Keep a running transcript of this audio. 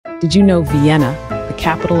Did you know Vienna, the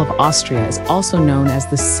capital of Austria, is also known as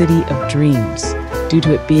the City of Dreams, due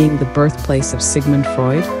to it being the birthplace of Sigmund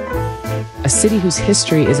Freud? A city whose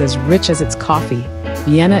history is as rich as its coffee,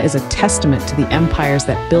 Vienna is a testament to the empires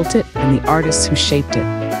that built it and the artists who shaped it.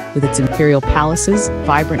 With its imperial palaces,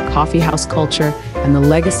 vibrant coffeehouse culture, and the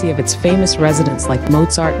legacy of its famous residents like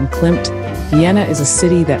Mozart and Klimt, Vienna is a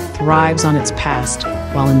city that thrives on its past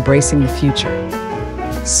while embracing the future.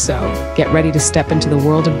 So, get ready to step into the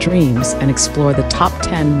world of dreams and explore the top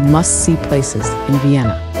 10 must-see places in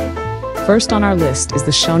Vienna. First on our list is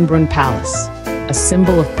the Schönbrunn Palace, a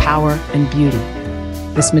symbol of power and beauty.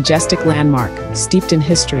 This majestic landmark, steeped in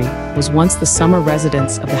history, was once the summer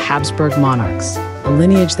residence of the Habsburg monarchs, a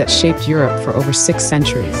lineage that shaped Europe for over 6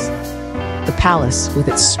 centuries. The palace, with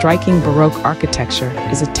its striking Baroque architecture,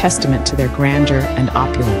 is a testament to their grandeur and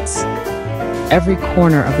opulence. Every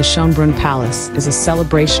corner of the Schönbrunn Palace is a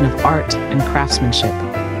celebration of art and craftsmanship.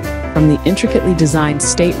 From the intricately designed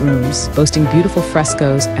staterooms, boasting beautiful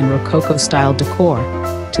frescoes and Rococo-style decor,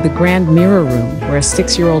 to the grand mirror room where a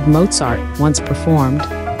 6-year-old Mozart once performed,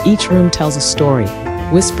 each room tells a story,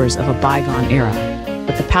 whispers of a bygone era.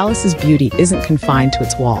 But the palace's beauty isn't confined to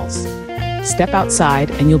its walls. Step outside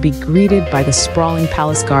and you'll be greeted by the sprawling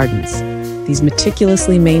palace gardens. These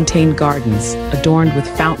meticulously maintained gardens, adorned with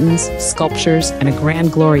fountains, sculptures, and a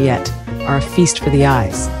grand gloriette, are a feast for the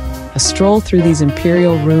eyes. A stroll through these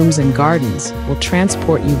imperial rooms and gardens will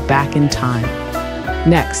transport you back in time.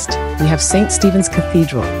 Next, we have St. Stephen's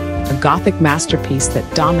Cathedral, a Gothic masterpiece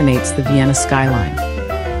that dominates the Vienna skyline.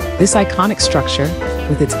 This iconic structure,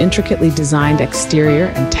 with its intricately designed exterior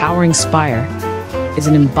and towering spire, is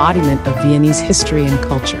an embodiment of Viennese history and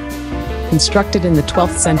culture. Constructed in the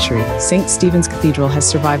 12th century, St. Stephen's Cathedral has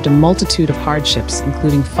survived a multitude of hardships,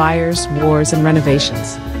 including fires, wars, and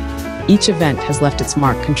renovations. Each event has left its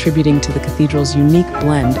mark, contributing to the cathedral's unique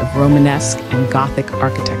blend of Romanesque and Gothic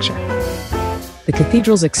architecture. The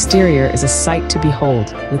cathedral's exterior is a sight to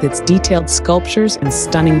behold, with its detailed sculptures and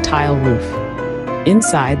stunning tile roof.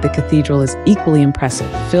 Inside, the cathedral is equally impressive,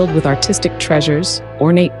 filled with artistic treasures,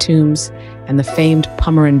 ornate tombs, and the famed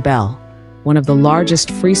Pommern bell, one of the largest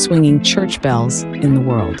free-swinging church bells in the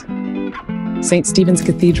world. St. Stephen's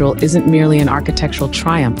Cathedral isn't merely an architectural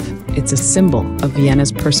triumph, it's a symbol of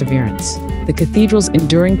Vienna's perseverance. The cathedral's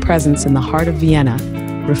enduring presence in the heart of Vienna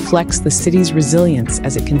reflects the city's resilience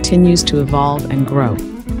as it continues to evolve and grow.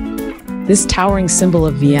 This towering symbol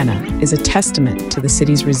of Vienna is a testament to the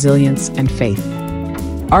city's resilience and faith.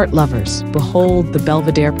 Art lovers, behold the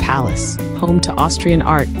Belvedere Palace, home to Austrian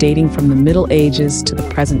art dating from the Middle Ages to the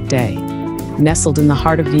present day. Nestled in the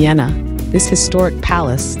heart of Vienna, this historic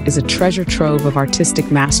palace is a treasure trove of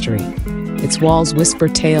artistic mastery. Its walls whisper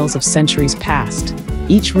tales of centuries past,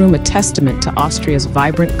 each room a testament to Austria's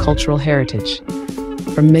vibrant cultural heritage.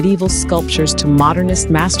 From medieval sculptures to modernist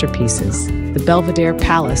masterpieces, the Belvedere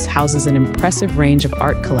Palace houses an impressive range of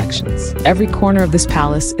art collections. Every corner of this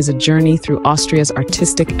palace is a journey through Austria's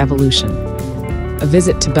artistic evolution. A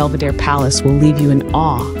visit to Belvedere Palace will leave you in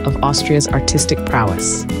awe of Austria's artistic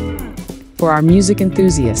prowess. For our music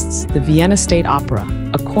enthusiasts, the Vienna State Opera,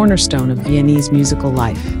 a cornerstone of Viennese musical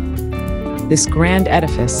life. This grand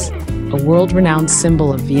edifice, a world-renowned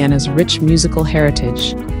symbol of Vienna's rich musical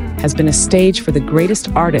heritage, has been a stage for the greatest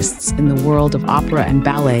artists in the world of opera and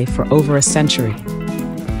ballet for over a century.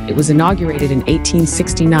 It was inaugurated in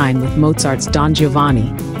 1869 with Mozart's Don Giovanni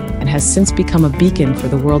and has since become a beacon for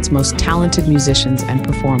the world's most talented musicians and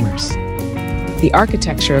performers. The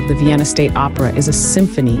architecture of the Vienna State Opera is a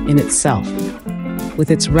symphony in itself. With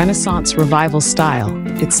its Renaissance revival style,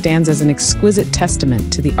 it stands as an exquisite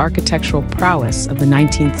testament to the architectural prowess of the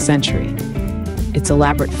 19th century. Its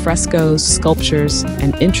elaborate frescoes, sculptures,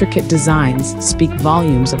 and intricate designs speak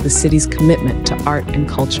volumes of the city's commitment to art and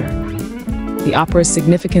culture. The opera's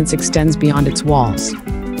significance extends beyond its walls.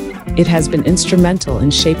 It has been instrumental in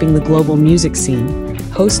shaping the global music scene,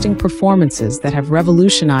 hosting performances that have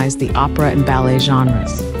revolutionized the opera and ballet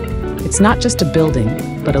genres. It's not just a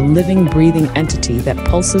building, but a living, breathing entity that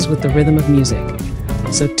pulses with the rhythm of music.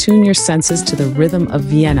 So tune your senses to the rhythm of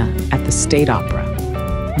Vienna at the State Opera.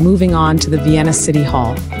 Moving on to the Vienna City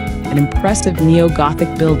Hall, an impressive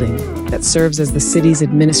neo-Gothic building that serves as the city's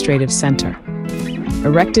administrative center.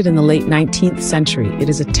 Erected in the late 19th century, it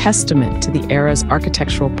is a testament to the era's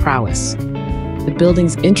architectural prowess. The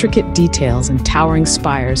building's intricate details and towering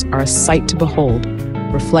spires are a sight to behold,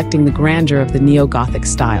 reflecting the grandeur of the neo-Gothic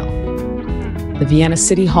style. The Vienna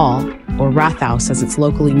City Hall, or Rathaus as it's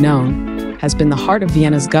locally known, has been the heart of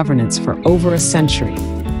Vienna's governance for over a century.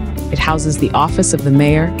 It houses the office of the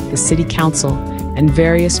mayor, the city council, and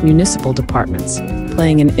various municipal departments,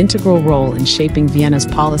 playing an integral role in shaping Vienna's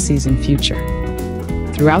policies and future.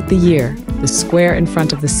 Throughout the year, the square in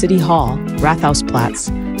front of the City Hall, Rathausplatz,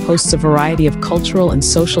 hosts a variety of cultural and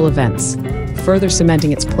social events, further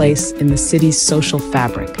cementing its place in the city's social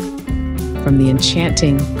fabric. From the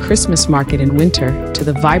enchanting Christmas market in winter to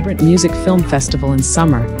the vibrant music film festival in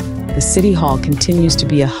summer, the City Hall continues to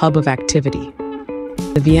be a hub of activity.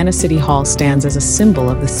 The Vienna City Hall stands as a symbol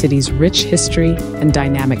of the city's rich history and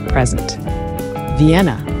dynamic present.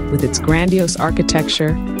 Vienna, with its grandiose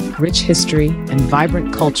architecture, rich history, and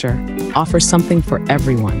vibrant culture, offers something for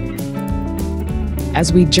everyone.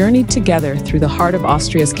 As we journeyed together through the heart of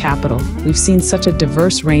Austria's capital, we've seen such a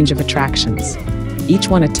diverse range of attractions, each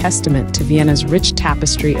one a testament to Vienna's rich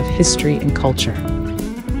tapestry of history and culture.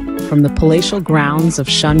 From the palatial grounds of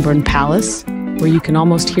Schönbrunn Palace, where you can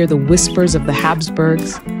almost hear the whispers of the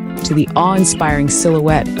Habsburgs, to the awe-inspiring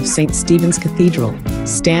silhouette of St. Stephen's Cathedral,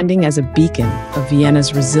 standing as a beacon of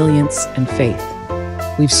Vienna's resilience and faith.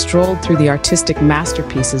 We've strolled through the artistic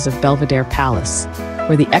masterpieces of Belvedere Palace,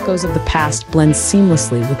 where the echoes of the past blend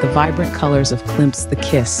seamlessly with the vibrant colors of Klimt's The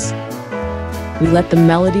Kiss. We let the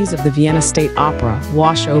melodies of the Vienna State Opera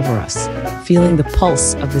wash over us, feeling the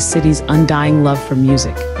pulse of the city's undying love for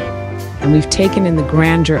music. And we've taken in the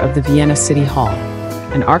grandeur of the Vienna City Hall,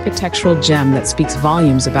 an architectural gem that speaks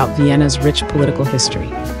volumes about Vienna's rich political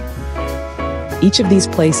history. Each of these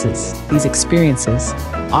places, these experiences,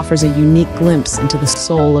 offers a unique glimpse into the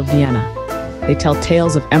soul of Vienna. They tell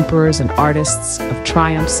tales of emperors and artists, of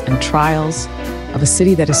triumphs and trials, of a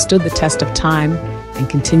city that has stood the test of time and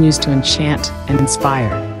continues to enchant and inspire.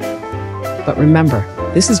 But remember,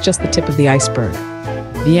 this is just the tip of the iceberg.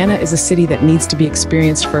 Vienna is a city that needs to be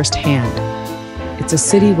experienced firsthand. It's a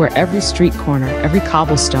city where every street corner, every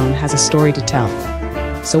cobblestone has a story to tell.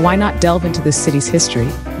 So why not delve into this city's history,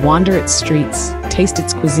 wander its streets, taste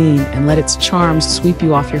its cuisine, and let its charms sweep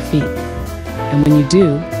you off your feet? And when you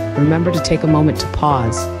do, remember to take a moment to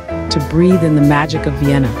pause, to breathe in the magic of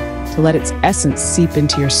Vienna, to let its essence seep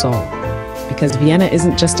into your soul. Because Vienna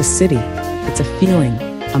isn't just a city, it's a feeling,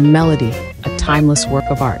 a melody, a timeless work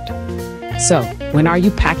of art. So, when are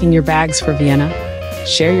you packing your bags for Vienna?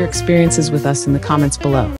 Share your experiences with us in the comments below.